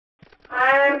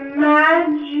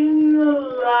Imagine the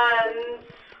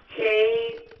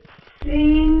landscape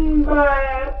seen by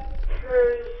a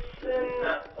person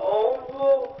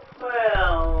overwhelmed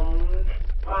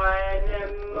by an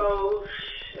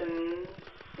emotion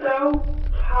so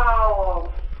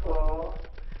powerful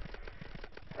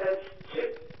as to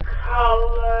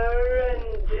color and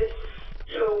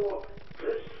distort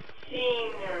the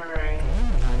scenery.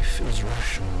 Life is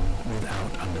rational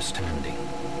without understanding,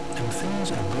 and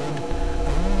things are good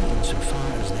only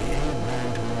insofar as they aid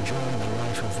man to enjoy the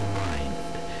life of the mind,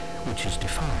 which is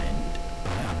defined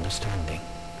by understanding.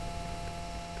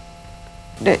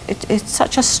 It's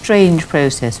such a strange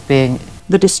process being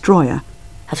the destroyer.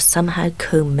 Have somehow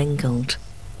commingled.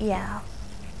 Yeah.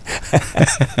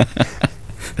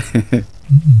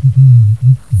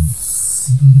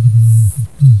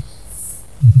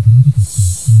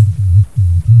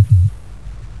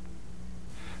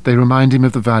 They remind him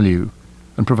of the value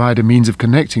and provide a means of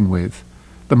connecting with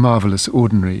the marvellous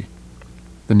ordinary,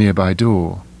 the nearby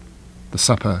door, the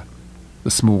supper,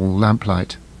 the small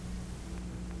lamplight.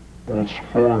 What's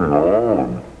going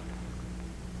on?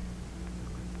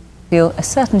 feel a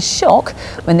certain shock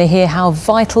when they hear how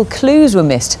vital clues were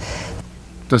missed.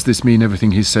 Does this mean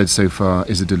everything he's said so far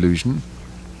is a delusion?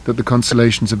 That the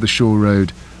consolations of the shore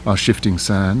road are shifting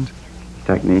sand?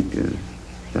 Technique is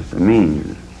just a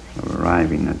means of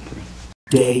arriving at the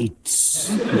dates,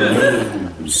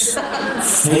 names,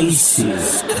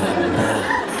 faces come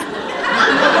back.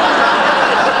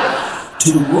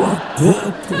 To what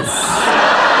purpose?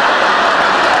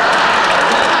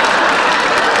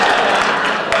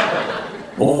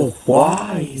 Or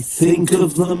why think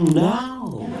of them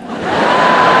now?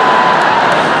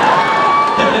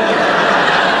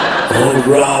 Or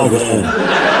rather,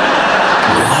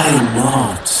 why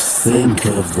not think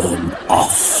of them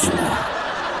oftener?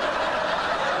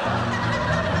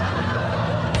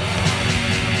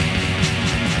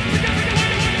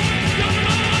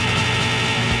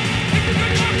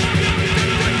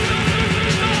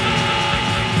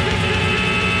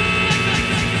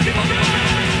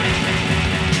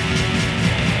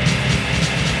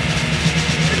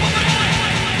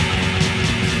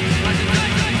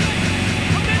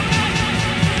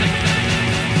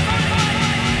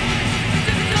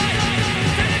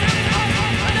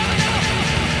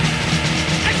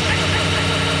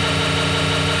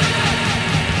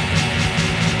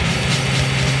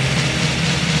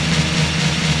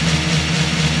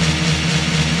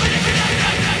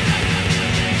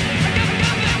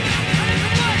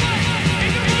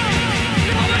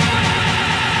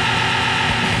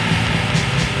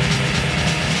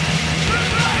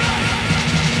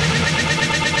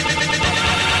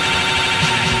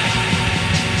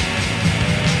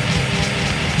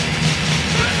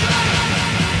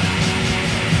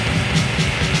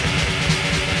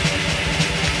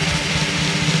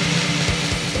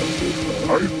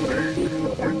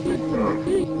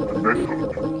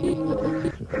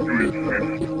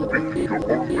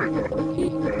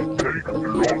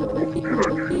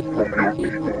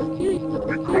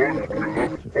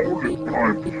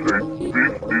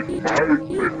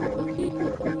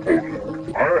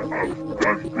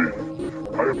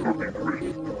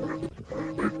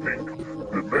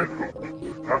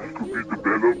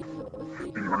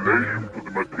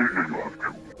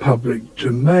 Public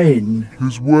domain.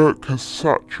 His work has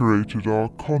saturated our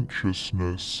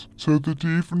consciousness, so that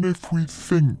even if we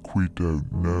think we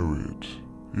don't know it,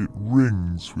 it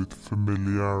rings with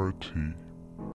familiarity.